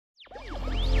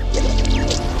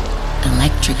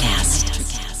NutraCast.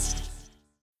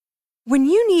 When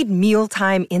you need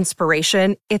mealtime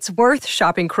inspiration, it's worth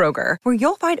shopping Kroger, where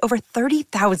you'll find over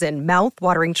 30,000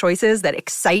 mouth-watering choices that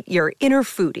excite your inner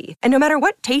foodie. And no matter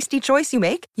what tasty choice you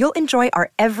make, you'll enjoy our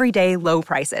everyday low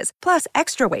prices, plus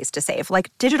extra ways to save,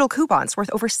 like digital coupons worth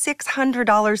over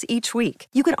 $600 each week.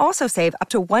 You can also save up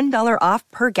to $1 off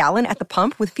per gallon at the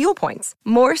pump with fuel points.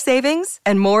 More savings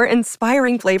and more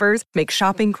inspiring flavors make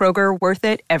shopping Kroger worth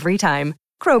it every time.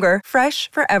 Kroger, fresh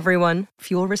for everyone.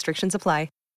 Fuel restrictions apply.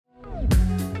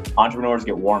 Entrepreneurs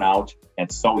get worn out.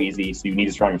 It's so easy. So you need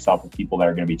to surround yourself with people that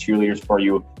are going to be cheerleaders for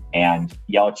you and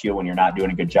yell at you when you're not doing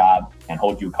a good job and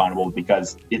hold you accountable,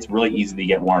 because it's really easy to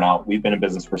get worn out. We've been in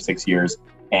business for 6 years,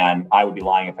 and I would be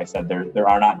lying if I said there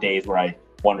are not days where I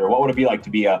wonder what would it be like to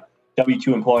be a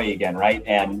W-2 employee again, right?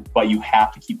 But you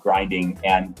have to keep grinding,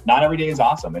 and not every day is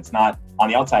awesome. It's not, on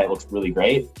the outside it looks really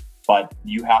great, but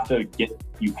you have to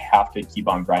keep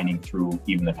on grinding through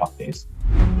even the tough days.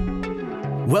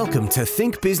 Welcome to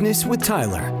Think Business with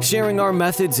Tyler, sharing our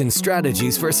methods and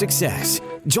strategies for success.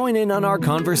 Join in on our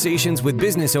conversations with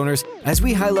business owners as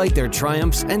we highlight their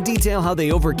triumphs and detail how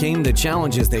they overcame the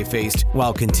challenges they faced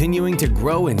while continuing to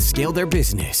grow and scale their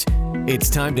business. It's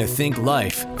time to think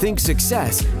life, think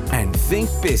success, and think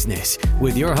business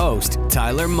with your host,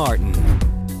 Tyler Martin.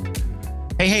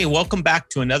 Hey, welcome back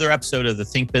to another episode of the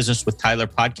Think Business with Tyler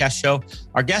podcast show.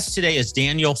 Our guest today is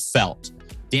Daniel Felt.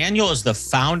 Daniel is the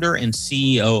founder and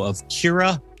CEO of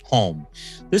Cura Home.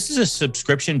 This is a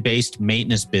subscription-based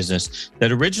maintenance business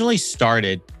that originally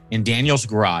started in Daniel's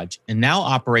garage and now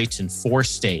operates in 4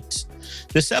 states.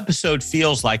 This episode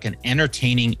feels like an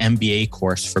entertaining MBA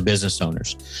course for business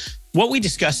owners. What we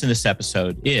discuss in this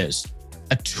episode is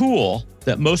a tool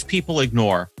that most people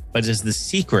ignore, but is the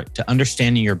secret to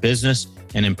understanding your business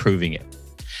and improving it.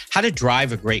 How to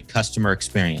drive a great customer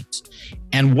experience,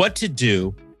 and what to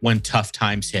do when tough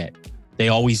times hit. They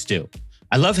always do.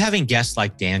 I love having guests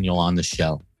like Daniel on the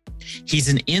show. He's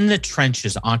an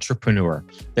in-the-trenches entrepreneur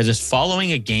that is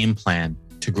following a game plan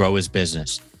to grow his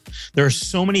business. There are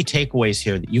so many takeaways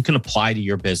here that you can apply to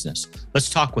your business.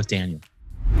 Let's talk with Daniel.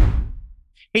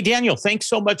 Hey, Daniel, thanks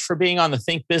so much for being on the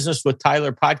Think Business with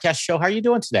Tyler podcast show. How are you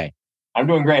doing today? I'm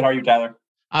doing great. How are you, Tyler?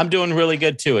 I'm doing really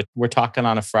good too. We're talking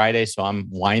on a Friday, so I'm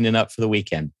winding up for the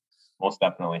weekend. Most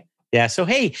definitely. Yeah. So,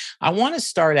 hey, I want to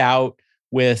start out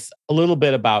with a little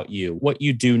bit about you, what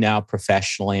you do now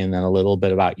professionally, and then a little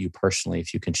bit about you personally,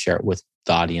 if you can share it with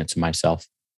the audience and myself.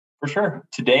 For sure.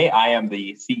 Today, I am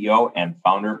the CEO and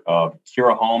founder of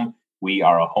Cura Home. We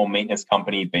are a home maintenance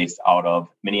company based out of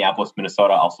Minneapolis,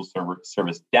 Minnesota, also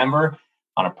service Denver.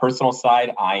 On a personal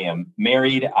side, I am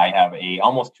married. I have a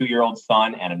almost 2-year-old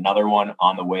son and another one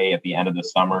on the way at the end of the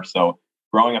summer. So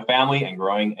growing a family and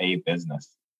growing a business.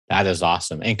 That is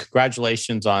awesome. And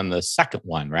congratulations on the second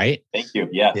one, right? Thank you.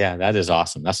 Yes. Yeah, that is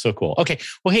awesome. That's so cool. Okay.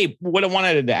 Well, hey, what I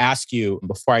wanted to ask you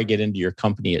before I get into your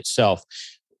company itself,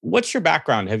 what's your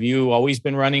background? Have you always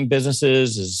been running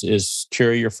businesses? Is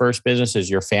Cura your first business? Is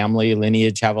your family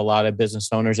lineage have a lot of business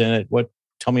owners in it?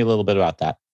 Tell me a little bit about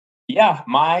that. Yeah,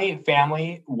 my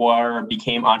family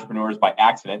became entrepreneurs by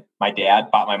accident. My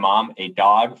dad bought my mom a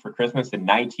dog for Christmas in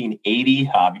 1980,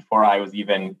 before I was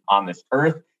even on this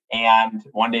earth. And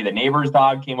one day the neighbor's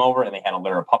dog came over and they had a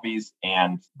litter of puppies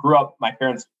and grew up. My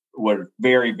parents were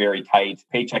very, very tight.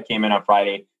 Paycheck came in on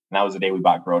Friday, and that was the day we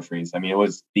bought groceries. I mean, it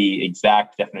was the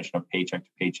exact definition of paycheck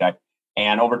to paycheck.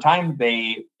 And over time,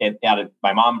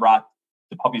 my mom brought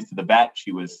the puppies to the vet.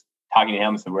 She was talking to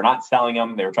him, said, we're not selling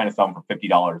them. They were trying to sell them for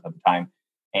 $50 at the time.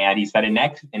 And he said, in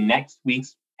next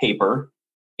week's paper,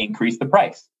 increase the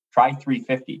price. Try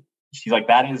 $350. She's like,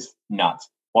 that is nuts.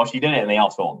 Well, she did it and they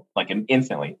all sold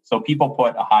instantly. So people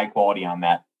put a high quality on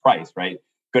that price, right?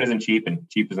 Good isn't cheap and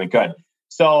cheap isn't good.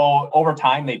 So over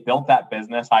time, they built that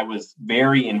business. I was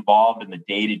very involved in the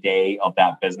day-to-day of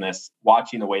that business,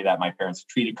 watching the way that my parents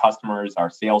treated customers, our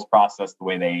sales process, the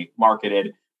way they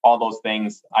marketed, all those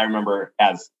things. I remember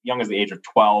as young as the age of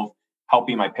 12,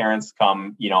 helping my parents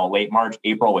come, late March,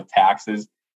 April with taxes.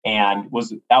 And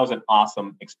that was an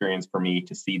awesome experience for me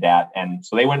to see that. And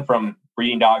so they went from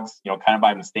breeding dogs, kind of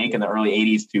by mistake in the early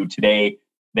 80s to today.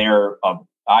 They're,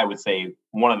 I would say,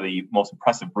 one of the most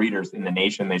impressive breeders in the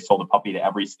nation. They sold a puppy to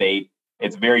every state.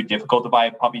 It's very difficult to buy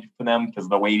a puppy for them because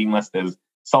the waiting list is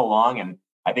so long. And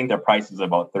I think their price is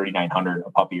about $3,900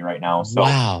 a puppy right now. So,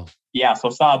 wow. Yeah. So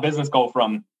saw a business go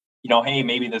from, hey,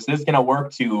 maybe this is going to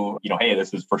work to, hey,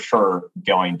 this is for sure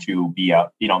going to be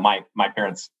my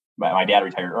parents. My dad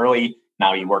retired early.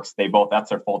 Now he works. That's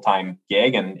their full-time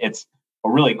gig. And it's a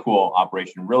really cool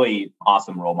operation, really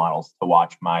awesome role models to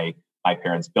watch my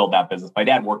parents build that business. My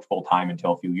dad worked full-time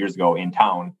until a few years ago in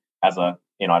town as a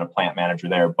at a plant manager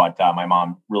there. But my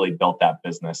mom really built that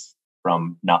business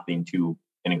from nothing to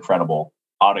an incredible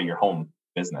out of your home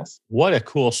business. What a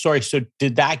cool story. So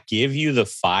did that give you the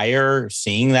fire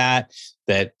seeing that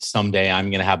someday I'm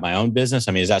going to have my own business?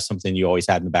 I mean, is that something you always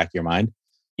had in the back of your mind?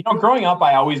 Growing up,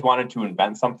 I always wanted to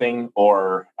invent something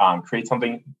or create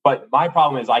something. But my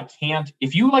problem is I can't,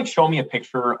 if you show me a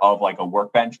picture of a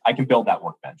workbench, I can build that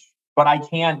workbench, but I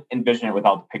can't envision it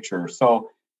without the picture. So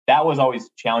that was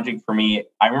always challenging for me.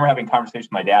 I remember having conversations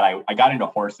with my dad. I got into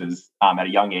horses at a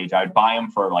young age. I would buy them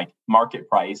for market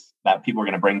price that people were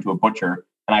going to bring to a butcher,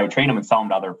 and I would train them and sell them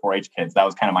to other 4-H kids. That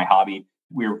was kind of my hobby.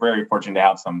 We were very fortunate to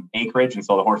have some acreage, and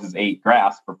so the horses ate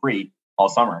grass for free all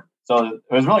summer. So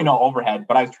there was really no overhead,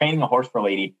 but I was training a horse for a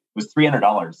lady. It was $300.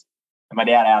 And my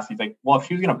dad asked, he's like, well, if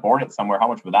she was going to board it somewhere, how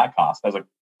much would that cost? I was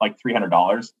like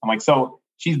 $300. I'm like, so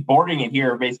she's boarding it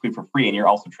here basically for free, and you're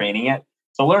also training it.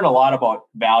 So I learned a lot about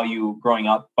value growing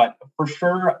up, but for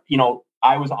sure,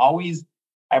 I've always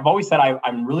said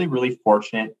I'm really, really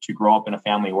fortunate to grow up in a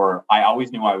family where I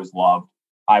always knew I was loved.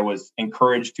 I was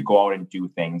encouraged to go out and do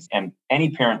things. And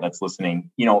any parent that's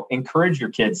listening, encourage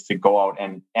your kids to go out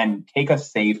and take a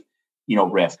safe,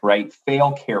 risk, right?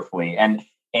 Fail carefully. And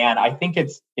I think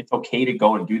it's okay to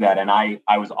go and do that. And I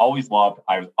was always loved.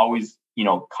 I was always,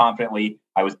 confidently,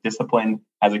 I was disciplined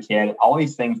as a kid. All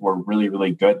these things were really,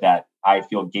 really good that I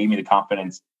feel gave me the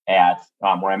confidence at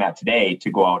where I'm at today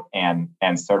to go out and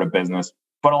start a business.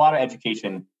 But a lot of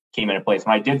education came into place.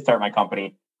 When I did start my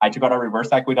company, I took out a reverse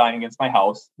equity line against my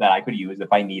house that I could use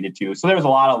if I needed to. So there was a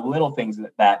lot of little things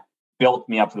that built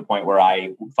me up to the point where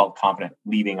I felt confident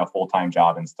leaving a full-time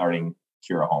job and starting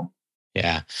Cura Home.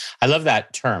 Yeah. I love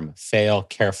that term, fail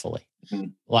carefully. Mm-hmm.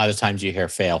 A lot of times you hear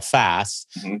fail fast.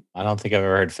 Mm-hmm. I don't think I've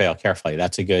ever heard fail carefully.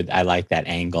 I like that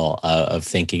angle of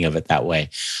thinking of it that way.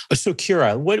 So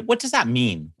Cura, what does that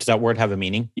mean? Does that word have a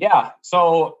meaning? Yeah.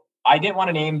 So I didn't want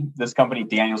to name this company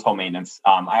Daniel's Home Maintenance.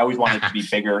 I always wanted it to be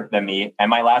bigger than me. And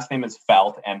my last name is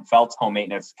Felt, and Felt's Home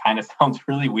Maintenance kind of sounds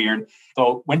really weird.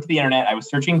 So went to the internet. I was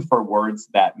searching for words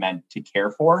that meant to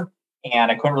care for,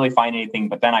 and I couldn't really find anything.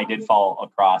 But then I did fall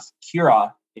across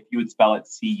Cura, if you would spell it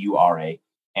Cura.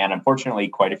 And unfortunately,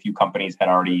 quite a few companies had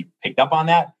already picked up on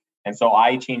that. And so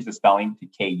I changed the spelling to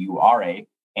Kura,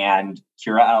 and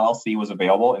Cura LLC was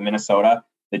available in Minnesota.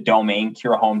 The domain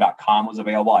curahome.com was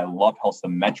available. I loved how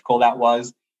symmetrical that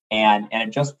was, and it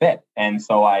just fit. And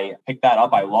so I picked that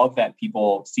up. I love that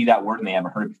people see that word and they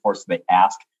haven't heard it before, so they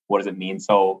ask, what does it mean?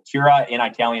 So Cura in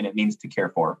Italian, it means to care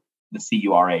for, the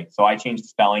Cura. So I changed the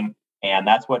spelling, and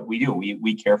that's what we do.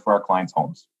 We care for our clients'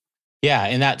 homes. Yeah,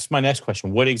 and that's my next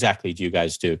question. What exactly do you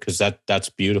guys do? Because that's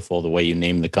beautiful, the way you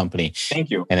name the company. Thank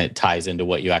you. And it ties into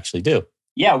what you actually do.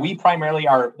 Yeah, we primarily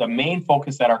the main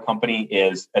focus at our company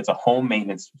is it's a home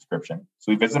maintenance subscription.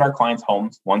 So we visit our clients'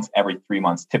 homes once every 3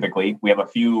 months. Typically, we have a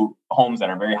few homes that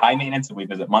are very high maintenance and we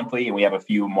visit monthly, and we have a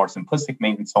few more simplistic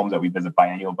maintenance homes that we visit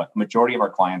biannual. But the majority of our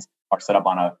clients are set up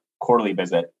on a quarterly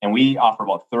visit, and we offer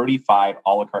about 35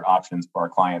 a la carte options for our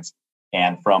clients.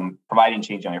 And from providing and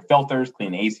changing your filters,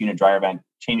 cleaning the AC unit, dryer vent,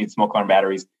 changing smoke alarm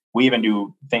batteries, we even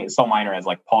do things so minor as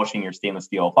polishing your stainless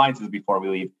steel appliances before we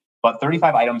leave. But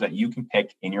 35 items that you can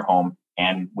pick in your home.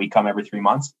 And we come every 3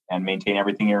 months and maintain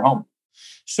everything in your home.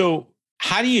 So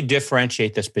how do you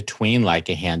differentiate this between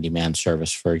a handyman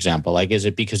service, for example? Is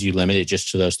it because you limit it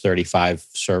just to those 35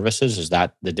 services? Is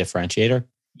that the differentiator?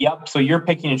 Yep. So you're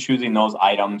picking and choosing those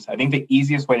items. I think the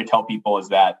easiest way to tell people is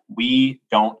that we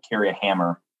don't carry a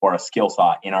hammer or a skill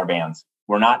saw in our vans.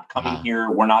 We're not coming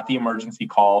here. We're not the emergency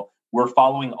call. We're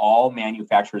following all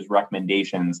manufacturers'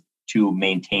 recommendations to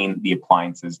maintain the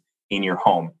appliances in your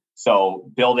home. So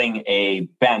building a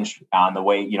bench on the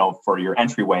way, for your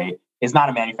entryway is not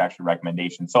a manufacturer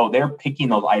recommendation. So they're picking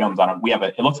those items on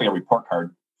it looks like a report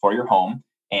card for your home,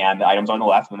 and the items on the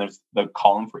left, and there's the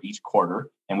column for each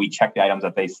quarter. And we check the items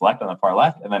that they select on the far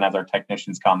left. And then as our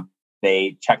technicians come,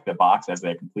 they check the box as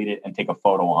they complete it and take a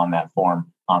photo on that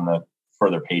form on the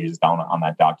further pages down on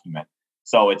that document.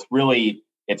 So it's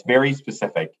very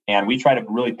specific. And we try to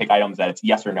really pick items that it's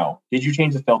yes or no. Did you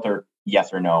change the filter?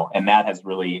 Yes or no. And that has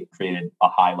really created a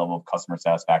high level of customer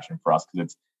satisfaction for us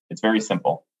because it's very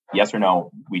simple. Yes or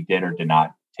no, we did or did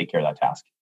not take care of that task.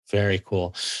 Very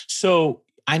cool. So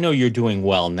I know you're doing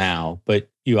well now, but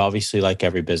you obviously, like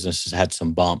every business, has had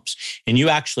some bumps. And you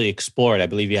actually explored, I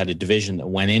believe you had a division that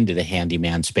went into the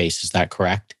handyman space. Is that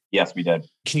correct? Yes, we did.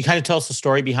 Can you kind of tell us the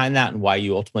story behind that and why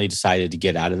you ultimately decided to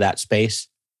get out of that space?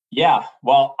 Yeah,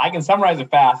 well, I can summarize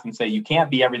it fast and say you can't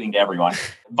be everything to everyone.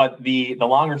 But the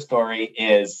longer story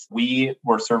is we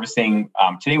were servicing,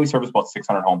 today we service about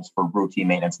 600 homes for routine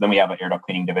maintenance. Then we have an air duct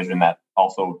cleaning division that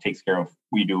also takes care of,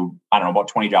 we do, I don't know, about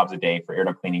 20 jobs a day for air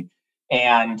duct cleaning.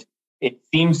 And it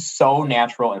seems so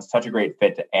natural and such a great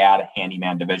fit to add a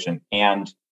handyman division. And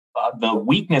the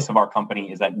weakness of our company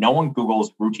is that no one Googles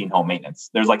routine home maintenance.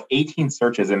 There's like 18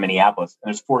 searches in Minneapolis, and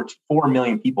there's 4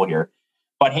 million people here.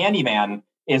 But handyman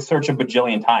is searched a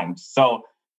bajillion times. So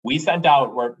we decided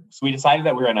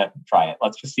that we were going to try it.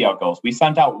 Let's just see how it goes. We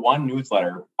sent out one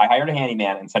newsletter. I hired a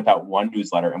handyman and sent out one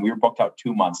newsletter, and we were booked out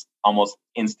 2 months almost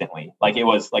instantly. Like it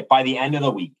was like by the end of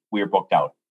the week, we were booked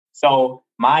out. So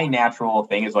my natural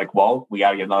thing is like, well, we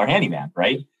got to get another handyman,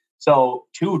 right? So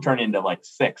 2 turned into like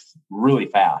 6 really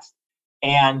fast.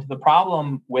 And the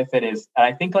problem with it is, and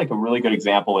I think like a really good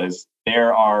example is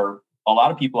there are a lot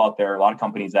of people out there, a lot of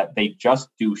companies that they just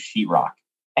do sheetrock.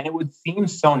 And it would seem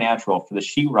so natural for the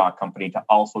sheetrock company to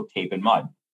also tape in mud.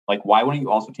 Like, why wouldn't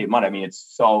you also tape mud? I mean,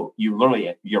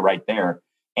 you're right there.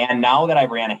 And now that I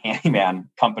ran a handyman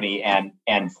company and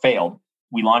failed,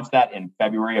 we launched that in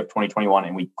February of 2021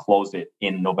 and we closed it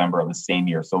in November of the same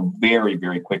year. So very,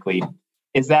 very quickly,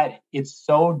 is that it's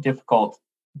so difficult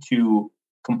to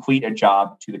complete a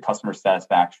job to the customer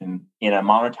satisfaction in an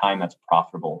amount of time that's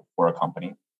profitable for a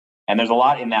company. And there's a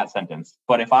lot in that sentence.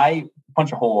 But if I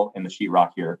punch a hole in the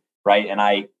sheetrock here, right, and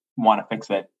I want to fix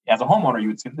it as a homeowner, you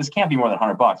would say this can't be more than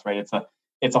 $100, right?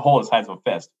 It's a hole the size of a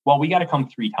fist. Well, we got to come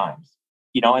 3 times,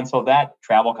 and so that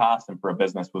travel cost and for a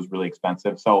business was really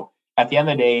expensive. So at the end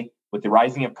of the day, with the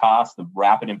rising of costs, the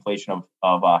rapid inflation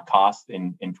of costs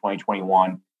in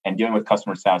 2021, and dealing with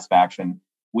customer satisfaction,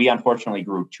 we unfortunately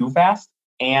grew too fast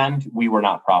and we were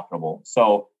not profitable.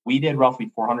 So we did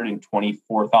roughly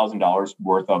 $424,000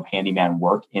 worth of handyman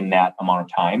work in that amount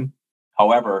of time.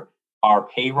 However, our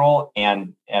payroll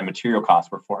and material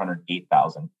costs were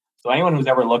 $408,000. So anyone who's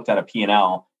ever looked at a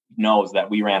P&L knows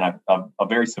that we ran a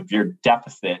very severe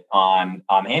deficit on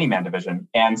the handyman division.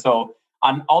 And so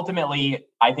ultimately,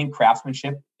 I think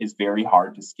craftsmanship is very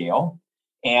hard to scale.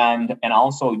 And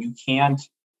also you can't,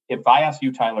 if I ask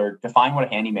you, Tyler, define what a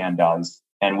handyman does,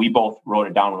 and we both wrote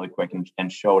it down really quick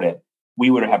and showed it, we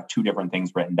would have 2 different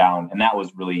things written down. And that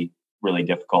was really, really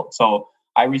difficult. So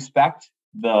I respect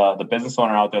the business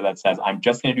owner out there that says, I'm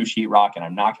just going to do sheetrock and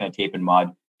I'm not going to tape in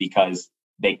mud, because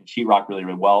they can sheetrock really,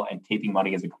 really well. And taping mud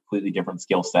is a completely different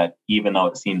skill set, even though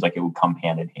it seems like it would come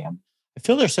hand in hand. I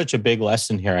feel there's such a big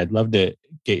lesson here. I'd love to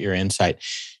get your insight.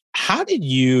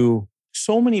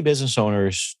 So many business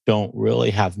owners don't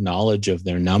really have knowledge of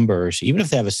their numbers. Even if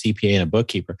they have a CPA and a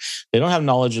bookkeeper, they don't have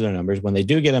knowledge of their numbers. When they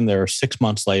do get them, they're 6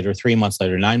 months later, 3 months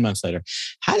later, 9 months later.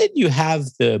 How did you have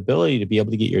the ability to be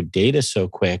able to get your data so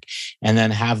quick and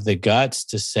then have the guts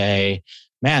to say,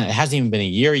 man, it hasn't even been a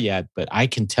year yet, but I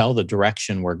can tell the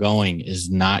direction we're going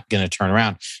is not going to turn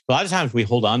around. A lot of times we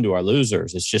hold on to our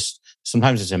losers. It's just,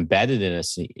 sometimes it's embedded in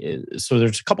us. So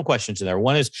there's a couple questions in there.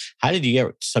 One is, how did you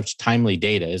get such timely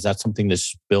data? Is that something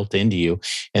that's built into you?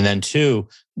 And then 2,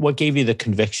 what gave you the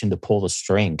conviction to pull the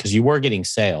string? Because you were getting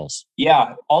sales.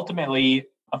 Yeah, ultimately,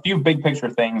 a few big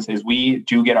picture things is we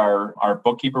do get our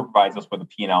bookkeeper provides us with a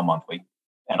P&L monthly.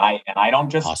 And I don't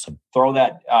just throw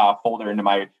that folder into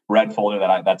my red folder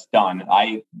that's done.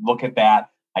 I look at that,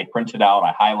 I print it out,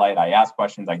 I highlight, I ask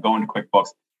questions, I go into QuickBooks.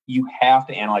 You have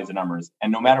to analyze the numbers.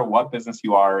 And no matter what business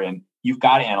you are in, you've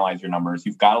got to analyze your numbers.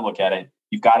 You've got to look at it.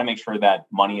 You've got to make sure that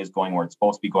money is going where it's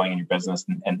supposed to be going in your business,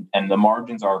 and the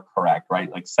margins are correct, right?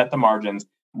 Like set the margins.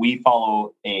 We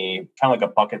follow a kind of like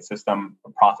a bucket system,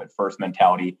 a profit first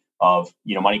mentality of,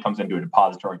 money comes into a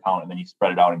depository account and then you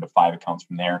spread it out into 5 accounts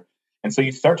from there. And so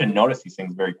you start to notice these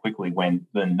things very quickly when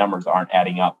the numbers aren't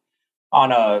adding up.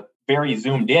 On a very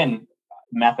zoomed in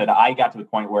method, I got to the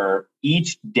point where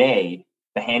each day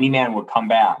the handyman would come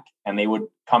back and they would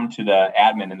come to the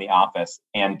admin in the office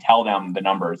and tell them the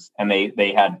numbers. And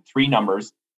they had 3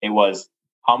 numbers. It was,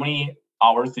 how many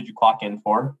hours did you clock in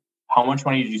for? How much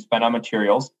money did you spend on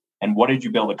materials? And what did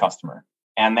you bill the customer?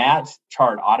 And that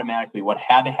chart automatically, what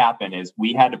had to happen is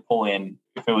we had to pull in,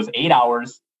 if it was 8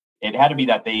 hours, it had to be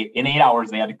that in 8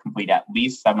 hours, they had to complete at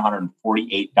least $748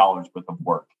 worth of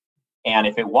work. And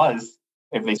if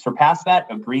they surpassed that,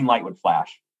 a green light would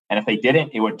flash. And if they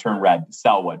didn't, it would turn red,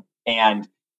 sell would. And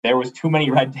there was too many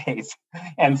red days.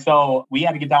 And so we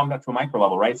had to get down to a micro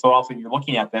level, right? So also you're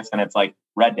looking at this and it's like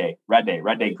red day,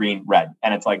 green, red.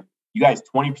 And it's like, you guys,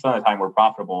 20% of the time we're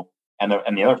profitable. And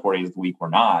the other 4 days of the week, we're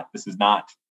not. This is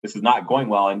not going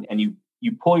well. And you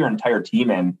pull your entire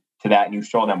team in to that and you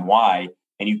show them why.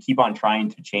 And you keep on trying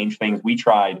to change things. We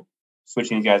tried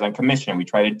switching these guys on commission. We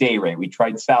tried a day rate. We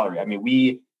tried salary. I mean,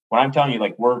 we when I'm telling you,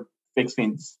 like, we're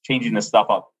changing this stuff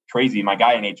up crazy. My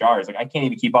guy in HR is like, I can't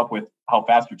even keep up with how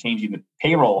fast you're changing the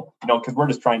payroll, because we're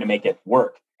just trying to make it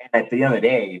work. And at the end of the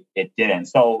day, it didn't.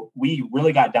 So we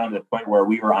really got down to the point where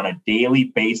we were on a daily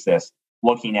basis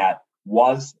looking at,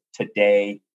 was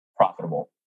today profitable?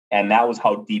 And that was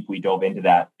how deep we dove into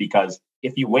that. Because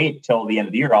if you wait till the end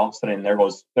of the year, all of a sudden there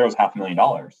goes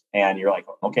 $500,000, and you're like,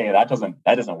 okay, that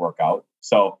doesn't work out.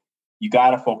 So you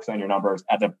got to focus on your numbers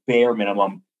at the bare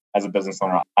minimum. As a business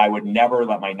owner, I would never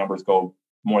let my numbers go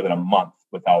more than a month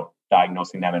without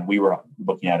diagnosing them. And we were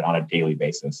looking at it on a daily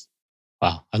basis.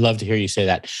 Wow. I'd love to hear you say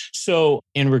that. So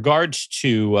in regards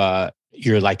to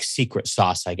your like secret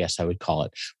sauce, I guess I would call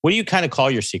it. What do you kind of call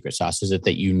your secret sauce? Is it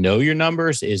that you know your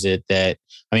numbers? Is it that,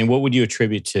 what would you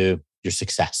attribute to your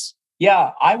success?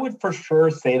 Yeah, I would for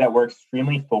sure say that we're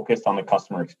extremely focused on the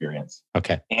customer experience.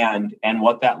 Okay. And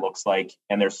what that looks like.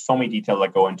 And there's so many details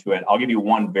that go into it. I'll give you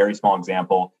one very small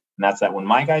example. And that's that when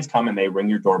my guys come and they ring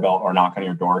your doorbell or knock on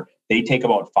your door, they take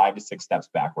about 5 to 6 steps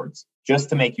backwards just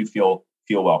to make you feel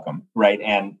welcome, right?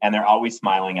 And they're always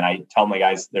smiling. And I tell my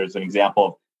guys, there's an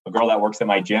example of a girl that works at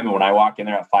my gym. And when I walk in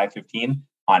there at 5:15,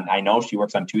 I know she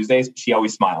works on Tuesdays, she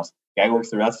always smiles. The guy who works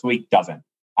the rest of the week doesn't.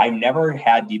 I've never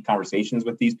had deep conversations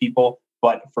with these people,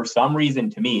 but for some reason,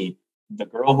 to me, the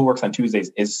girl who works on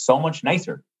Tuesdays is so much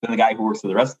nicer than the guy who works for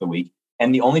the rest of the week.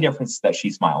 And the only difference is that she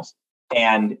smiles.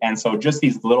 And so just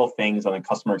these little things on the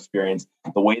customer experience,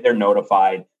 the way they're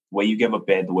notified, the way you give a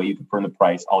bid, the way you confirm the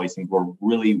price, all these things, we're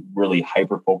really, really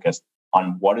hyper-focused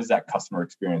on what does that customer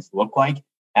experience look like.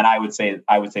 And I would say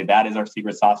that is our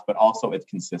secret sauce, but also it's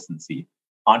consistency.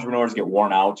 Entrepreneurs get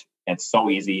worn out. It's so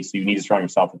easy. So you need to surround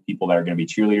yourself with people that are going to be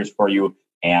cheerleaders for you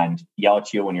and yell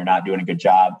at you when you're not doing a good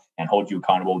job and hold you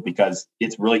accountable, because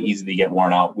it's really easy to get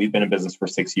worn out. We've been in business for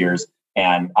 6 years,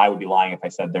 and I would be lying if I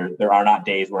said there are not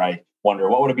days where I wonder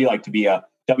what would it be like to be a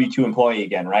W-2 employee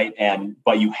again, right?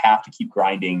 But you have to keep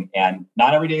grinding, and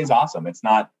not every day is awesome. It's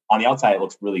not on the outside, it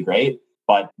looks really great,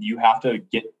 but you have to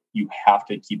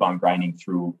keep on grinding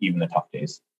through even the tough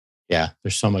days. Yeah,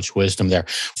 there's so much wisdom there.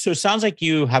 So it sounds like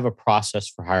you have a process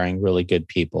for hiring really good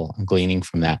people. I'm gleaning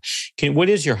from that. What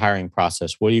is your hiring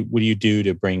process? What do you do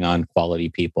to bring on quality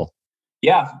people?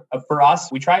 Yeah, for us,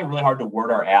 we try really hard to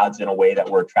word our ads in a way that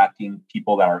we're attracting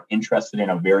people that are interested in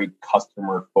a very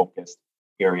customer-focused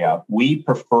area. We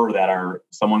prefer that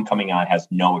someone coming on has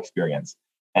no experience,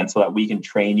 and so that we can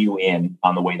train you in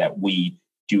on the way that we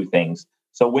do things.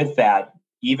 So with that,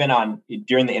 even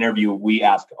during the interview, we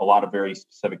ask a lot of very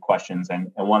specific questions.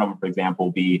 And one of them, for example,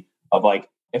 will be of like,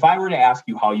 if I were to ask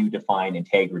you how you define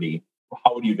integrity,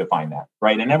 how would you define that,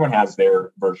 right? And everyone has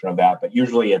their version of that, but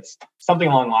usually it's something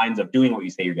along the lines of doing what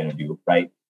you say you're going to do, right?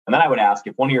 And then I would ask,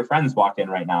 if one of your friends walked in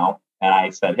right now and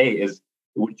I said, hey,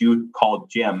 would you call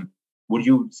Jim, would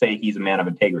you say he's a man of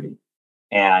integrity?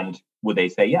 And would they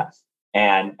say yes?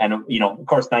 And of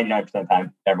course, 99% of the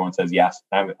time, everyone says yes.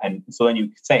 And so then you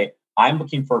say, I'm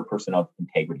looking for a person of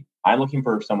integrity. I'm looking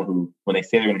for someone who, when they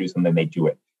say they're going to do something, they do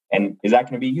it. And is that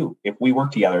going to be you? If we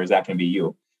work together, is that going to be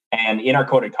you? And in our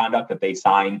code of conduct that they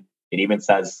sign, it even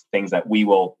says things that we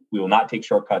will not take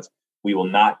shortcuts. We will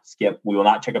not skip. We will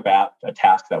not check a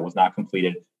task that was not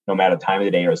completed, no matter the time of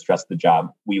the day or the stress of the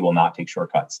job. We will not take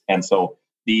shortcuts. And so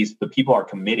the people are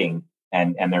committing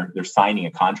and they're signing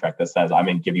a contract that says, I'm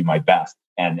going to give you my best.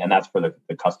 And that's for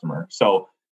the customer. So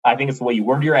I think it's the way you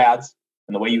word your ads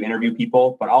and the way you interview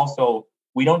people, but also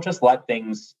we don't just let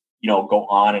things, go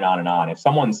on and on and on. If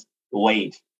someone's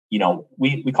late, we call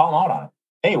them out on it.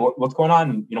 Hey, what's going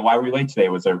on? Why were you late today?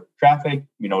 Was there traffic?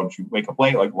 Did you wake up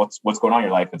late? Like what's going on in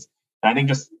your life? And I think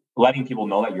just letting people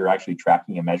know that you're actually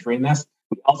tracking and measuring this.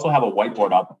 We also have a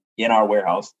whiteboard up in our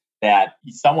warehouse that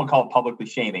some would call it publicly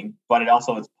shaming, but it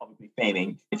also is publicly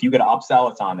faming. If you get an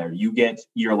upsell, it's on there.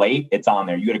 You're late, it's on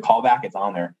there. You get a callback, it's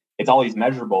on there. It's all these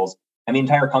measurables, and the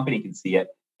entire company can see it.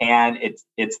 And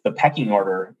it's the pecking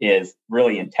order is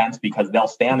really intense because they'll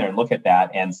stand there and look at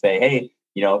that and say, hey,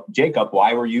 Jacob,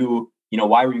 why were you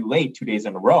late 2 days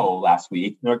in a row last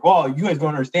week? And they're like, well, you guys don't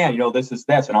understand, this is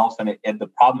this. And all of a sudden the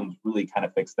problems really kind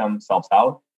of fix themselves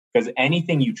out because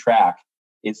anything you track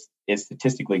is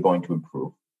statistically going to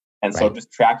improve. And so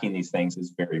just tracking these things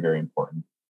is very, very important.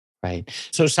 Right.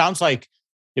 So it sounds like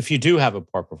if you do have a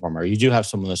poor performer, you do have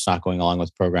someone that's not going along with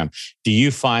the program, do you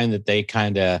find that they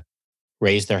kind of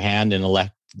raise their hand and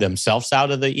elect themselves out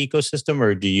of the ecosystem,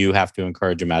 or do you have to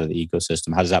encourage them out of the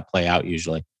ecosystem? How does that play out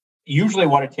usually? Usually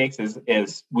what it takes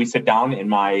is we sit down in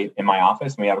my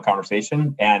office and we have a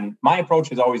conversation. And my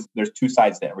approach is always there's two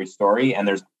sides to every story. And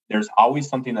there's always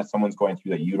something that someone's going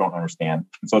through that you don't understand.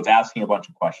 And so it's asking a bunch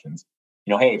of questions.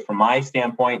 Hey, from my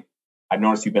standpoint, I've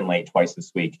noticed you've been late twice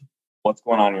this week. what's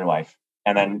going on in your life?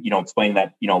 And then, explain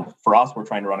that, for us, we're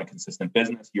trying to run a consistent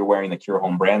business. You're wearing the Cura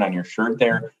Home brand on your shirt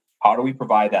there. How do we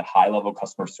provide that high level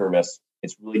customer service?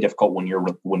 It's really difficult when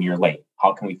you're late.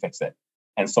 How can we fix it?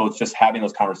 And so it's just having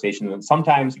those conversations. And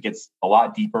sometimes it gets a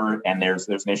lot deeper and there's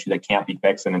an issue that can't be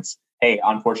fixed. And it's, hey,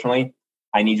 unfortunately,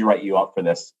 I need to write you up for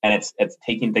this. And it's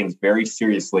taking things very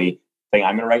seriously, saying,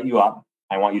 I'm going to write you up.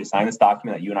 I want you to sign this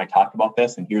document that you and I talked about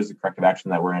this. And here's the corrective action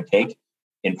that we're going to take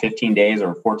in 15 days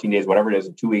or 14 days, whatever it is,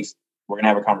 in 2 weeks. We're going to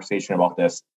have a conversation about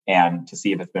this and to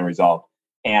see if it's been resolved.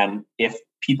 And if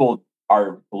people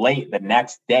are late the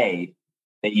next day,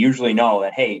 they usually know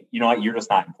that, hey, you know what, you're just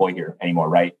not employed here anymore,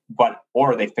 right?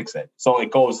 Or they fix it. So it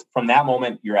goes from that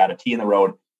moment, you're at a T in the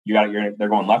road, they're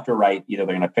going left or right. Either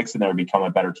they're going to fix it and they'll become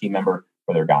a better team member,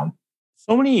 or they're gone.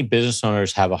 So many business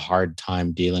owners have a hard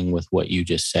time dealing with what you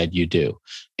just said you do.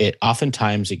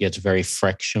 Oftentimes it gets very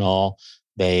frictional.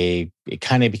 It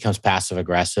kind of becomes passive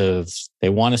aggressive. They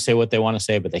want to say what they want to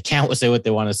say, but they can't say what they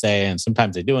want to say. And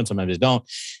sometimes they do and sometimes they don't.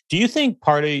 Do you think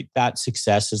part of that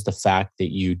success is the fact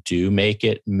that you do make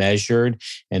it measured?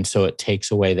 And so it takes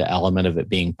away the element of it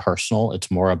being personal. It's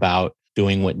more about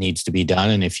doing what needs to be done.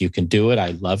 And if you can do it,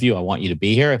 I love you. I want you to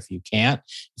be here. If you can't,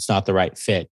 it's not the right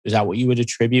fit. Is that what you would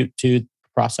attribute to the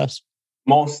process?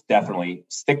 Most definitely.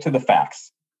 Stick to the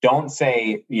facts. Don't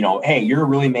say, hey, you're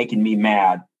really making me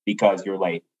mad because you're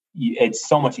late. It's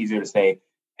so much easier to say,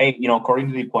 hey, according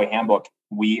to the employee handbook,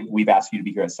 we've asked you to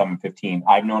be here at 7:15.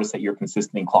 I've noticed that you're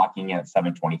consistently clocking in at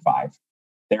 7:25.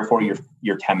 Therefore,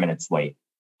 you're 10 minutes late.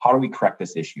 How do we correct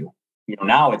this issue?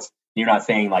 Now you're not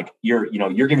saying like you're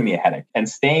giving me a headache. And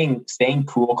staying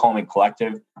cool, calm, and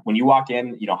collective. When you walk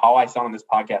in, how I sound on this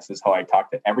podcast is how I talk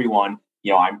to everyone.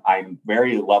 I'm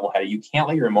very level-headed. You can't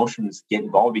let your emotions get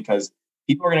involved because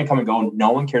people are going to come and go.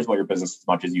 No one cares about your business as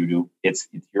much as you do. It's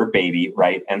your baby,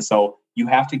 right? And so you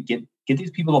have to get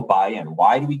these people to buy in.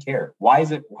 Why do we care? Why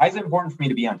is it important for me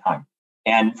to be on time?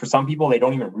 And for some people, they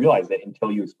don't even realize it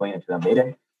until you explain it to them.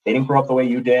 They didn't grow up the way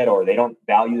you did, or they don't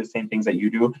value the same things that you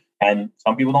do. And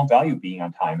some people don't value being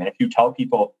on time. And if you tell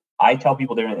people, I tell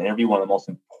people during an interview, one of the most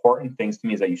important things to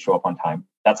me is that you show up on time.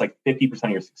 That's like 50% of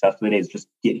your success for the day is just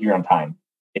get here on time.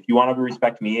 If you want to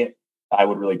respect me, I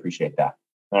would really appreciate that.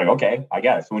 I'm like, okay, I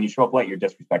get it. So when you show up late, you're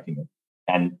disrespecting me.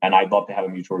 And I'd love to have a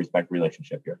mutual respect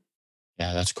relationship here.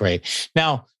 Yeah, that's great.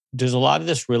 Now, does a lot of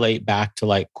this relate back to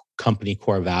like company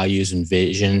core values and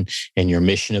vision and your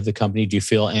mission of the company? Do you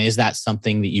feel, and is that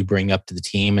something that you bring up to the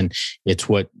team and it's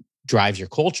what drives your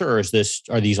culture, or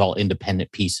are these all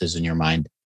independent pieces in your mind?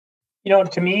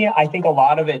 To me, I think a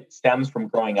lot of it stems from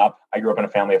growing up. I grew up in a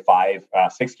family of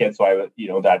six kids. So I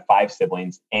had 5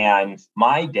 siblings, and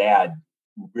my dad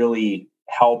really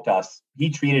helped us. He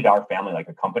treated our family like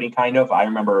a company, kind of. I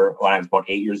remember when I was about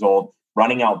 8 years old,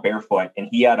 running out barefoot, and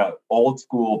he had an old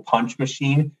school punch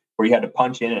machine where you had to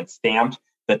punch in and it stamped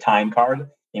the time card.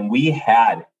 And we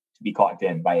had to be clocked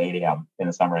in by 8 a.m. in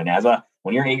the summer. And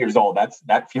when you're 8 years old,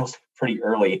 that feels pretty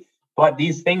early. But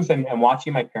these things and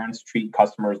watching my parents treat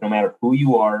customers, no matter who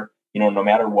you are, no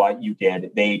matter what you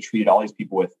did, they treated all these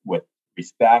people with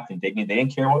respect and dignity. They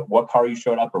didn't care what car you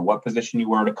showed up or what position you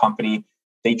were at a company.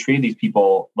 They treated these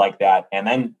people like that. And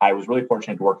then I was really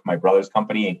fortunate to work for my brother's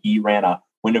company, and he ran a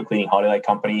window cleaning holiday light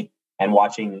company, and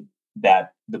watching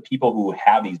that the people who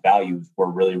have these values were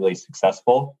really, really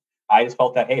successful. I just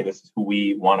felt that, hey, this is who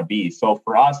we want to be. So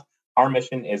for us, our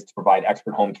mission is to provide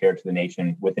expert home care to the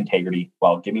nation with integrity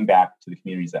while giving back to the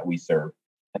communities that we serve.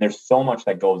 And there's so much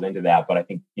that goes into that. But I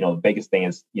think, the biggest thing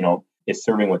is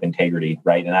serving with integrity,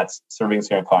 right? And that's serving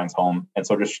a client's home. And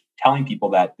so just telling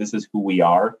people that this is who we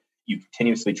are, you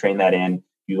continuously train that in,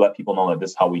 you let people know that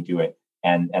this is how we do it.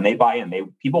 And they buy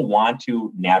in. People want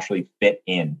to naturally fit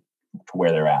in to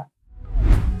where they're at.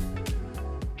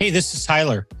 Hey, this is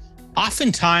Tyler.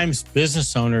 Oftentimes,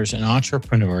 business owners and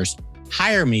entrepreneurs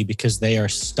hire me because they are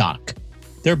stuck.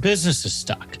 Their business is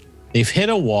stuck. They've hit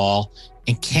a wall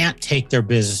and can't take their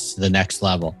business to the next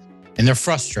level, and they're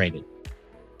frustrated.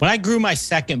 When I grew my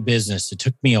second business, it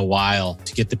took me a while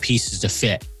to get the pieces to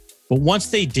fit. But once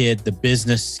they did, the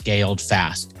business scaled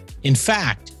fast. In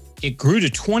fact, it grew to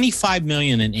 $25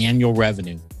 million in annual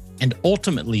revenue and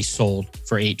ultimately sold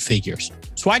for 8 figures.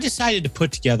 So I decided to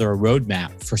put together a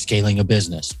roadmap for scaling a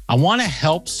business. I want to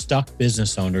help stuck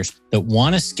business owners that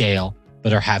want to scale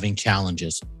but are having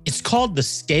challenges. It's called the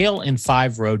Scale in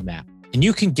 5 Roadmap, and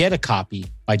you can get a copy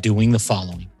by doing the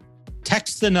following.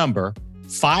 Text the number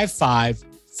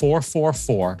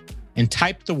 55444 and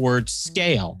type the word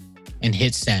scale and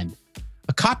hit send.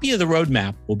 A copy of the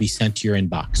roadmap will be sent to your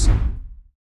inbox.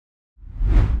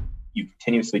 You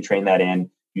continuously train that in.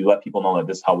 You let people know that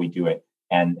this is how we do it.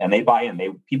 and they buy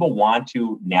in. People want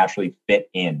to naturally fit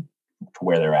in to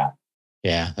where they're at.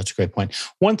 Yeah, that's a great point.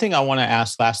 One thing I want to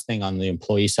ask, last thing on the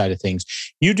employee side of things,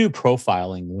 you do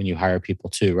profiling when you hire people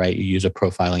too, right? You use a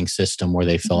profiling system where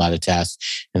they fill out a test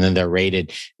and then they're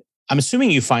rated. I'm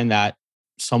assuming you find that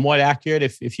somewhat accurate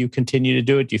if you continue to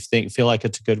do it. Do you feel like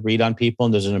it's a good read on people,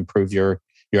 and does it improve your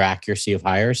accuracy of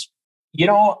hires?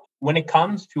 When it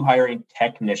comes to hiring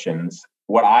technicians,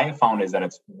 what I have found is that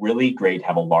it's really great to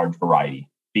have a large variety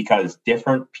because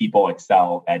different people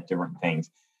excel at different things.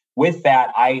 With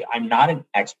that, I'm not an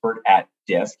expert at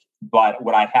DISC, but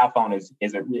what I have found is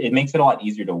it makes it a lot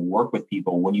easier to work with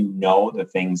people when you know the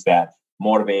things that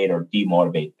motivate or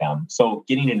demotivate them. So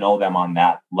getting to know them on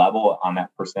that level, on that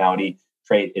personality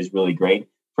trait is really great.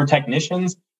 For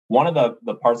technicians, one of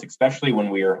the parts, especially when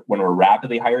we're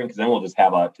rapidly hiring, because then we'll just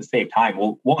have to save time,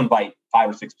 we'll invite 5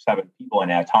 or 6 or 7 people in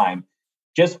at a time.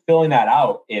 Just filling that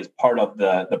out is part of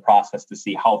the process to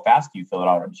see how fast do you fill it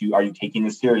out. Are you taking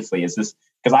this seriously? Is this,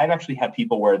 because I've actually had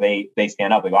people where they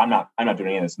stand up, they go, I'm not doing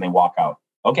any of this, and they walk out.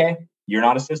 Okay, you're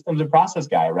not a systems and process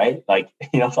guy, right? Like,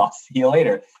 I'll see you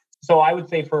later. So I would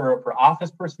say for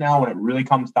office personnel, when it really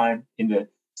comes down into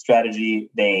strategy,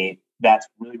 that's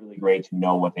really, really great to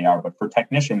know what they are. But for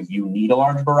technicians, you need a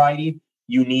large variety.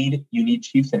 You need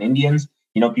chiefs and Indians,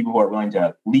 people who are willing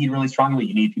to lead really strongly.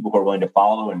 You need people who are willing to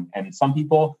follow. And some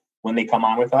people, when they come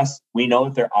on with us, we know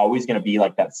that they're always going to be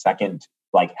like that second,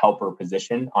 like helper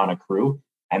position on a crew.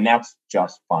 And that's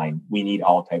just fine. We need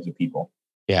all types of people.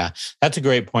 Yeah, that's a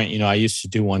great point. I used to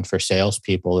do one for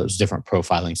salespeople. It was a different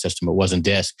profiling system. It wasn't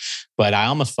DISC, but I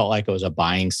almost felt like it was a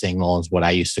buying signal, is what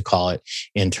I used to call it,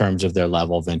 in terms of their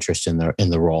level of interest in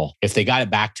the role. If they got it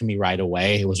back to me right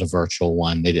away, it was a virtual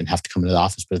one. They didn't have to come into the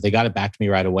office, but if they got it back to me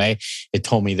right away, it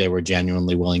told me they were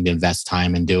genuinely willing to invest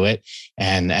time and do it.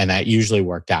 And that usually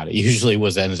worked out. It usually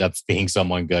ended up being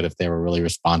someone good if they were really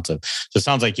responsive. So it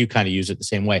sounds like you kind of use it the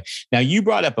same way. Now, you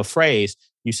brought up a phrase.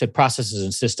 You said processes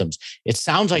and systems. It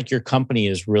sounds like your company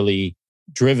is really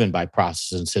driven by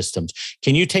processes and systems.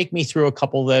 Can you take me through a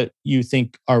couple that you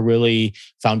think are really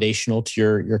foundational to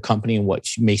your company and what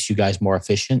makes you guys more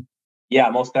efficient? Yeah,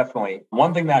 most definitely.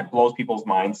 One thing that blows people's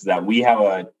minds is that we have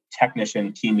a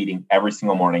technician team meeting every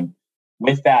single morning.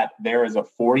 With that, there is a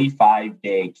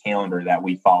 45-day calendar that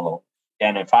we follow.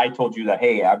 And if I told you that,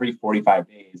 hey, every 45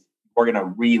 days, we're going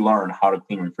to relearn how to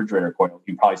clean refrigerator coils,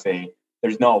 you'd probably say,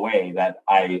 there's no way that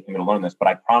I am going to learn this. But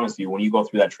I promise you, when you go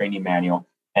through that training manual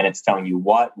and it's telling you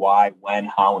what, why, when,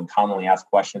 how, and commonly asked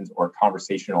questions or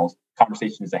conversations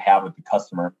to have with the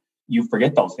customer, you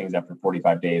forget those things after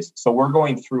 45 days. So we're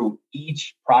going through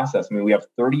each process. I mean, we have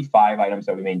 35 items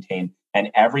that we maintain.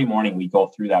 And every morning we go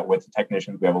through that with the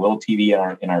technicians. We have a little TV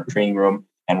in our training room,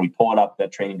 and we pull it up,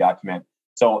 that training document.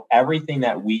 So everything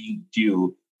that we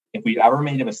do, if we ever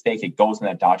made a mistake, it goes in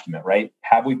that document, right?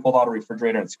 Have we pulled out a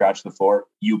refrigerator and scratched the floor?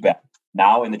 You bet.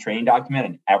 Now in the training document,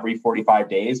 and every 45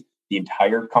 days, the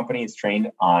entire company is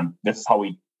trained on this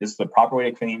is the proper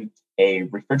way to clean a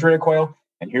refrigerator coil,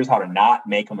 and here's how to not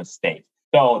make a mistake.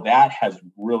 So that has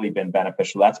really been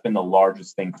beneficial. That's been the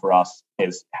largest thing for us,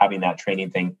 is having that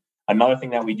training thing. Another thing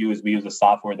that we do is we use a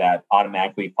software that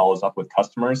automatically follows up with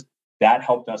customers. That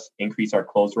helped us increase our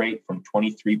close rate from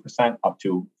 23% up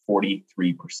to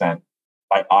 43%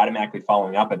 by automatically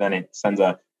following up. And then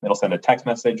it'll send a text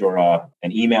message or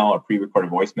an email, a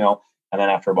pre-recorded voicemail. And then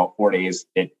after about 4 days,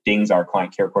 it dings our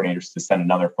client care coordinators to send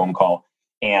another phone call.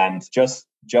 And just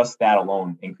that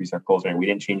alone increased our close rate. We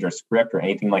didn't change our script or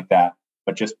anything like that,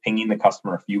 but just pinging the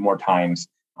customer a few more times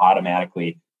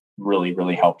automatically really,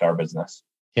 really helped our business.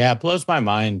 Yeah, it blows my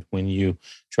mind when you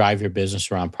drive your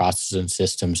business around processes and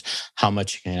systems, how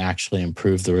much you can actually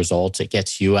improve the results. It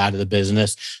gets you out of the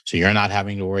business, so you're not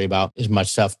having to worry about as much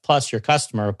stuff. Plus, your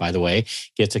customer, by the way,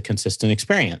 gets a consistent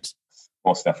experience.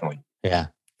 Most definitely. Yeah,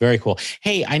 very cool.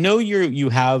 Hey, I know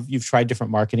you've tried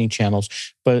different marketing channels,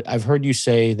 but I've heard you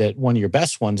say that one of your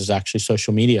best ones is actually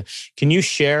social media. Can you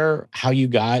share how you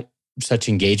got such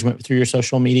engagement through your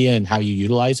social media and how you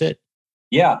utilize it?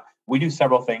 Yeah. We do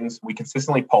several things. We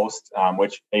consistently post,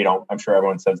 which I'm sure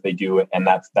everyone says they do, and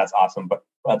that's awesome.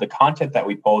 But the content that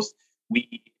we post,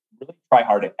 we really try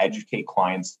hard to educate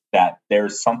clients that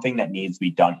there's something that needs to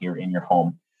be done here in your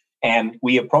home. And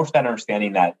we approach that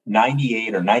understanding that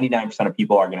 98 or 99% of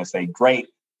people are going to say, great,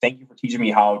 thank you for teaching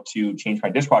me how to change my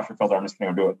dishwasher filter. I'm just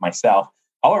going to do it myself.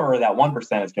 However, that 1%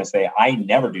 is going to say, I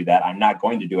never do that. I'm not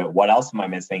going to do it. What else am I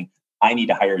missing? I need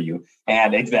to hire you.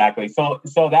 And exactly. So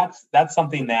that's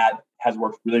something that has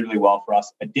worked really, really well for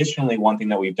us. Additionally, one thing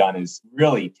that we've done is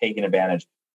really taken advantage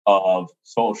of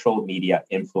social media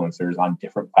influencers on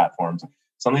different platforms.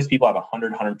 Some of these people have 100,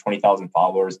 120,000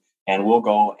 followers. and we'll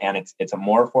go, and it's a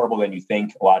more affordable than you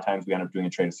think. A lot of times we end up doing a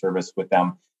trade of service with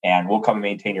them, and we'll come and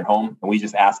maintain your home. And we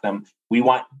just ask them, we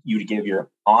want you to give your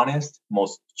honest,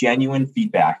 most genuine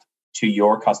feedback to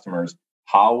your customers.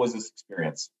 How was this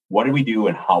experience? What did we do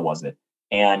and how was it?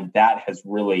 And that has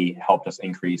really helped us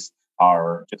increase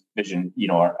our just vision,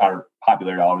 our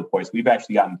popularity all over the place. We've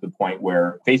actually gotten to the point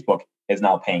where Facebook is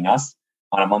now paying us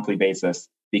on a monthly basis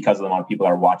because of the amount of people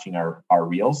that are watching our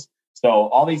reels. So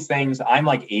all these things, I'm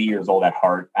like 80 years old at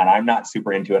heart, and I'm not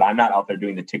super into it. I'm not out there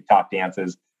doing the TikTok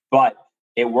dances, but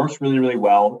it works really, really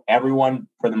well. Everyone,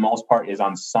 for the most part, is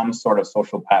on some sort of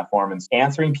social platform and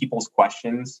answering people's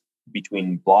questions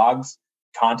between blogs,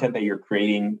 content that you're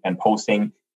creating and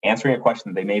posting, answering a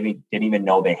question that they maybe didn't even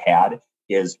know they had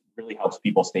really helps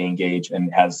people stay engaged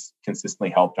and has consistently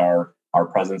helped our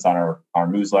presence on our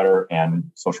newsletter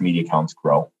and social media accounts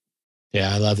grow.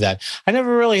 Yeah, I love that. I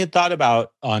never really had thought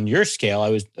about on your scale. I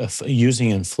was using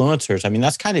influencers. I mean,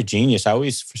 that's kind of genius.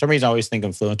 For some reason, I always think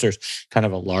influencers kind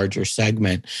of a larger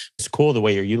segment. It's cool the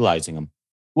way you're utilizing them.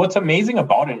 What's amazing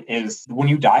about it is when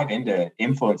you dive into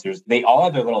influencers, they all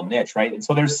have their little niche, right? And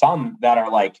so there's some that are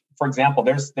like, for example,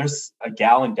 there's a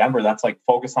gal in Denver that's like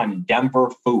focused on Denver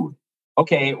food.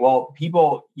 Okay, well,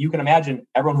 people, you can imagine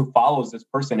everyone who follows this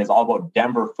person is all about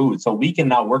Denver food. So we can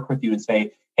now work with you and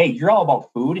say, hey, you're all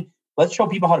about food. Let's show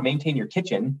people how to maintain your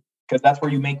kitchen because that's where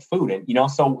you make food.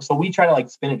 And, so we try to like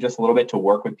spin it just a little bit to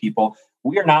work with people.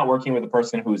 We are not working with a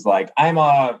person who's like, I'm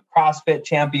a CrossFit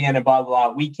champion and blah, blah,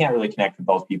 blah. We can't really connect with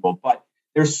those people. But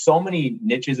there's so many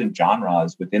niches and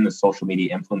genres within the social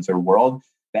media influencer world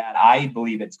that I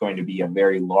believe it's going to be a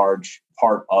very large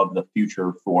part of the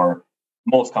future for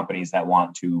most companies that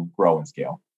want to grow and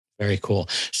scale. Very cool.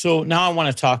 So now I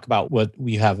want to talk about what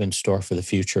we have in store for the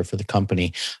future for the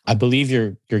company. I believe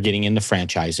you're getting into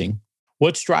franchising.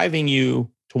 What's driving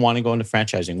you to want to go into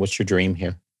franchising? What's your dream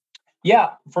here?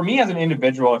 Yeah, for me as an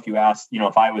individual, if you asked,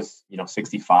 if I was,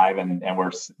 65 and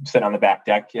we're sitting on the back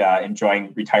deck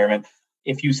enjoying retirement,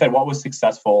 if you said what was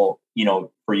successful,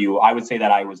 for you, I would say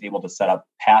that I was able to set up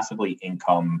passively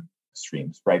income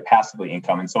streams, right? Passively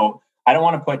income. And so I don't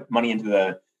want to put money into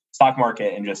the stock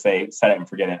market and just say, set it and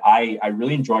forget it. I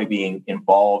really enjoy being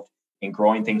involved in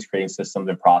growing things, creating systems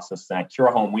and processes. And at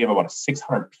Cura Home, we have about a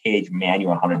 600-page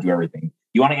manual on how to do everything.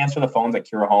 You want to answer the phones at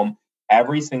Cura Home,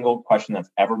 every single question that's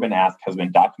ever been asked has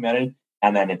been documented.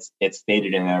 And then it's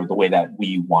stated in there the way that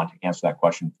we want to answer that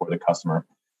question for the customer.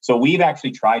 So we've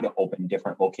actually tried to open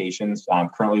different locations.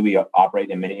 Currently, we operate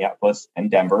in Minneapolis and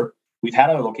Denver. We've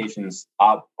had other locations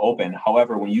open.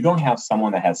 However, when you don't have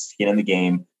someone that has skin in the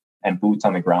game and boots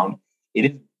on the ground, it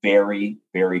is very,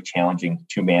 very challenging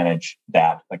to manage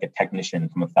that like a technician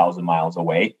from 1,000 miles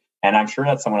away. And I'm sure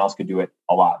that someone else could do it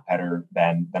a lot better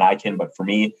than I can. But for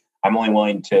me, I'm only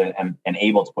willing to and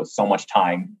able to put so much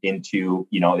time into,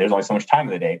 there's only so much time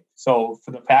in the day. So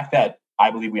for the fact that I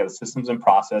believe we have the systems and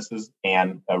processes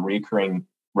and a recurring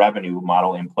revenue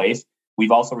model in place,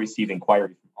 we've also received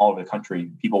inquiries from all over the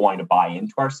country, people wanting to buy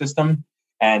into our system.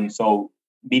 And so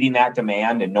meeting that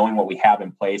demand and knowing what we have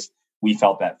in place, we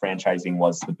felt that franchising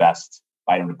was the best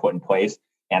item to put in place.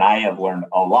 And I have learned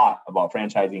a lot about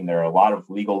franchising. There are a lot of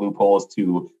legal loopholes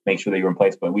to make sure that you're in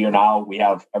place, but we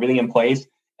have everything in place.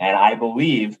 And I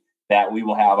believe that we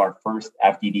will have our first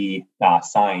FDD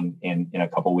signed in a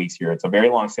couple of weeks here. It's a very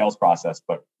long sales process,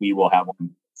 but we will have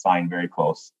one signed very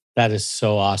close. That is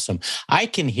so awesome. I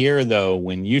can hear, though,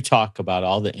 when you talk about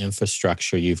all the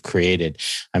infrastructure you've created,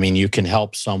 I mean, you can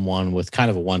help someone with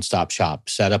kind of a one-stop shop,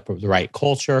 set up the right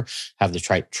culture, have the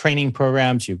right training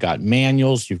programs. You've got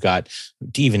manuals. You've got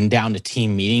even down to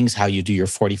team meetings, how you do your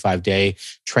 45-day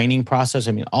training process.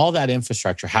 I mean, all that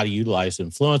infrastructure, how to utilize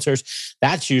influencers,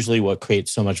 that's usually what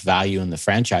creates so much value in the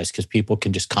franchise because people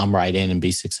can just come right in and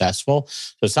be successful.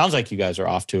 So it sounds like you guys are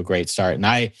off to a great start. And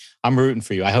I'm rooting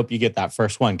for you. I hope you get that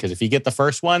first one. Because if you get the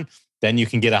first one, then you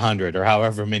can get 100 or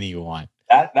however many you want.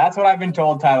 That's what I've been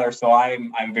told, Tyler. So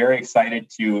I'm very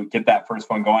excited to get that first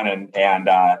one going. And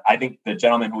I think the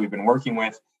gentleman who we've been working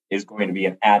with is going to be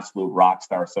an absolute rock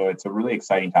star. So it's a really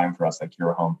exciting time for us at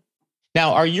Cura Home.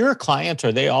 Now, are your clients,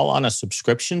 are they all on a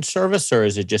subscription service or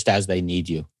is it just as they need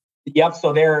you? Yep.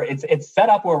 So it's set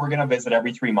up where we're going to visit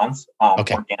every 3 months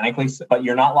organically, but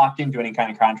you're not locked into any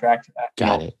kind of contract.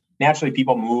 Got it. Naturally,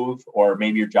 people move or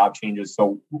maybe your job changes.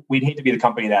 So we'd hate to be the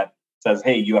company that says,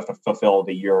 hey, you have to fulfill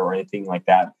the year or anything like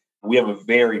that. We have a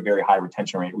very, very high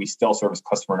retention rate. We still service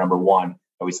customer number one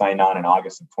that we signed on in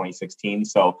August of 2016.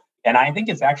 And I think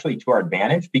it's actually to our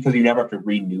advantage because you never have to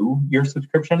renew your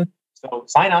subscription. So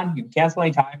sign on, you can cancel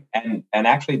anytime. And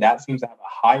actually that seems to have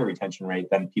a higher retention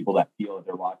rate than people that feel that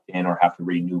they're locked in or have to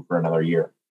renew for another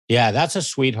year. Yeah, that's a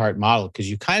sweetheart model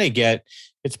because you kind of get,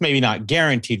 it's maybe not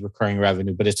guaranteed recurring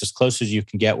revenue, but it's as close as you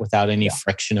can get without any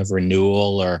friction of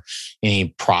renewal or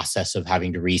any process of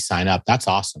having to re-sign up. That's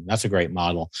awesome. That's a great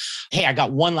model. Hey, I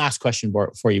got one last question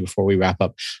for you before we wrap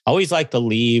up. I always like to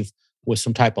leave with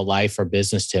some type of life or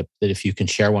business tip that if you can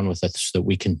share one with us so that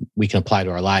we can apply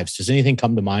to our lives. Does anything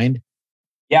come to mind?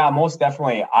 Yeah, most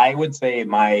definitely. I would say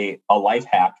a life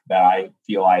hack that I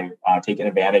feel I've taken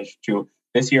advantage to.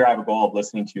 This year, I have a goal of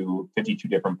listening to 52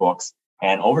 different books.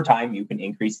 And over time, you can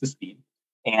increase the speed.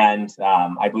 And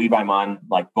I believe I'm on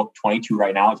like book 22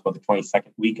 right now. It's about the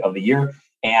 22nd week of the year.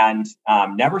 And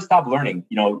never stop learning.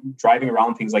 Driving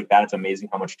around, things like that. It's amazing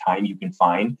how much time you can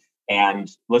find. And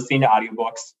listening to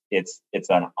audiobooks, it's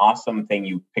an awesome thing.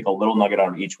 You pick a little nugget out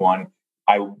of each one.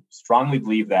 I strongly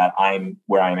believe that I'm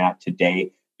where I'm at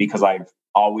today because I've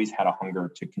always had a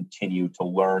hunger to continue to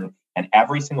learn. And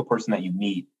every single person that you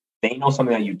meet, they know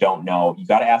something that you don't know. You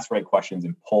got to ask the right questions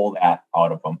and pull that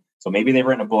out of them. So maybe they've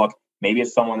written a book. Maybe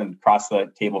it's someone across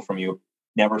the table from you.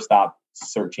 Never stop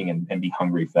searching and be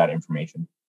hungry for that information.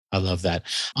 I love that.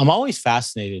 I'm always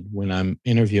fascinated when I'm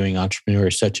interviewing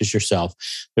entrepreneurs such as yourself.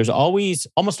 There's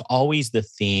almost always the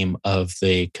theme of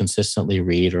they consistently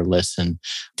read or listen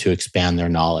to expand their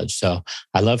knowledge. So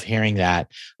I love hearing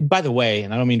that. By the way,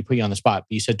 and I don't mean to put you on the spot,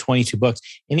 but you said 22 books.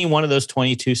 Any one of those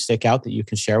 22 stick out that you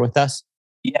can share with us?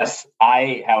 Yes,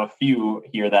 I have a few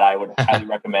here that I would highly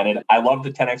recommend it. I love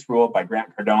the 10X Rule by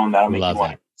Grant Cardone. That'll make you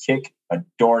want to kick a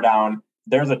door down.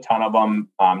 There's a ton of them.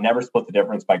 Never Split the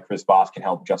Difference by Chris Voss can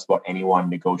help just about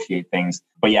anyone negotiate things.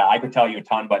 But yeah, I could tell you a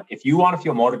ton. But if you want to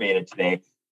feel motivated today,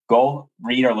 go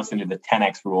read or listen to the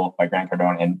 10X Rule by Grant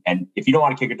Cardone. And if you don't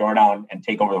want to kick a door down and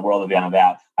take over the world at the end of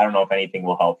that, I don't know if anything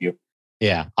will help you.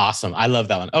 Yeah, awesome. I love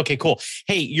that one. Okay, cool.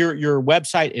 Hey, your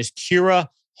website is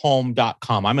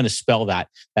curahome.com. I'm going to spell that.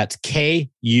 That's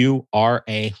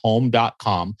KURA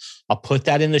home.com. I'll put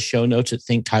that in the show notes at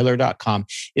thinktyler.com.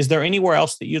 Is there anywhere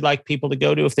else that you'd like people to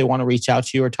go to if they want to reach out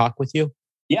to you or talk with you?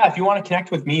 Yeah, if you want to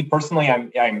connect with me personally,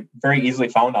 I'm very easily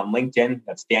found on LinkedIn.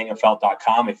 That's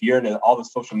danielfelt.com. If you're into all the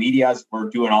social medias, we're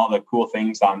doing all the cool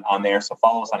things on there. So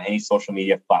follow us on any social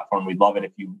media platform. We'd love it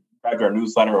if you subscribe to our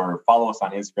newsletter or follow us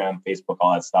on Instagram, Facebook,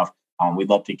 all that stuff. We'd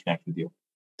love to connect with you.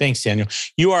 Thanks, Daniel.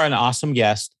 You are an awesome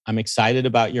guest. I'm excited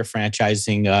about your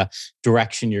franchising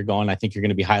direction you're going. I think you're going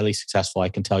to be highly successful. I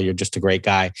can tell you're just a great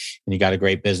guy and you got a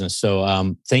great business.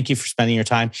 So thank you for spending your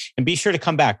time. And be sure to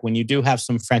come back. When you do have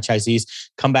some franchisees,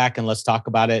 come back and let's talk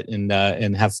about it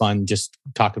and have fun. Just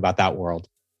talk about that world.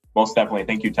 Most definitely.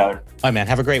 Thank you, Tyler. All right, man.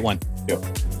 Have a great one. Yep.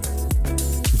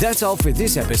 That's all for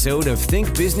this episode of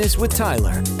Think Business with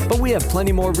Tyler. But we have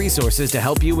plenty more resources to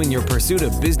help you in your pursuit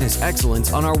of business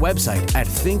excellence on our website at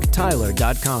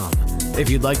thinktyler.com. If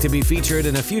you'd like to be featured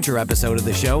in a future episode of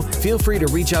the show, feel free to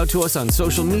reach out to us on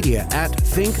social media at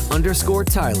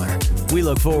think_Tyler. We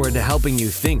look forward to helping you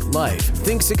think life,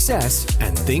 think success,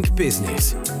 and think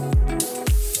business.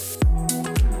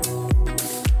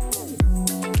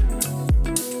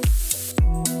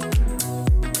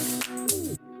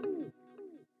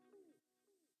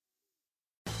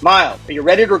 Miles, are you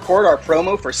ready to record our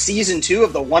promo for Season 2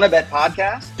 of the Wanna Bet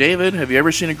podcast? David, have you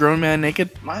ever seen a grown man naked?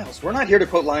 Miles, we're not here to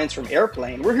quote lines from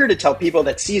Airplane. We're here to tell people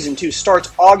that Season 2 starts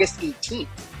August 18th.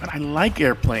 But I like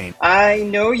Airplane. I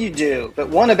know you do, but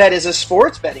Wanna Bet is a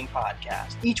sports betting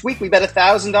podcast. Each week we bet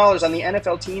 $1,000 on the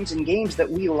NFL teams and games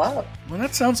that we love. Well,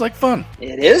 that sounds like fun.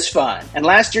 It is fun. And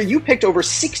last year you picked over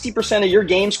 60% of your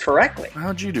games correctly.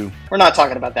 How'd you do? We're not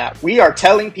talking about that. We are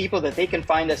telling people that they can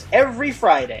find us every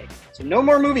Friday. So no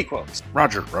more movie quotes.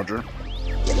 Roger.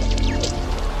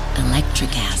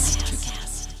 Electricast.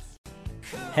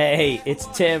 Hey, it's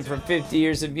Tim from 50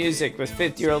 Years of Music with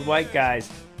 50-Year-Old White Guys,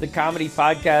 the comedy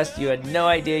podcast you had no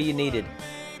idea you needed.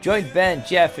 Join Ben,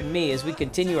 Jeff, and me as we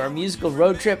continue our musical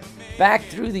road trip back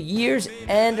through the years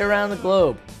and around the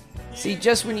globe. See,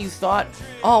 just when you thought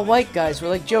all white guys were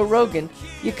like Joe Rogan,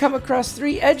 you come across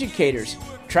 3 educators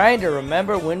trying to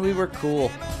remember when we were cool.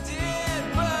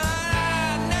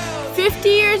 50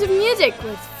 Years of Music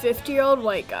with 50-Year-Old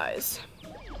White Guys.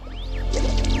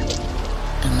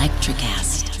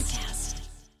 Electricast.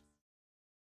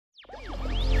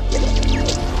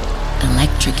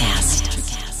 Electricast.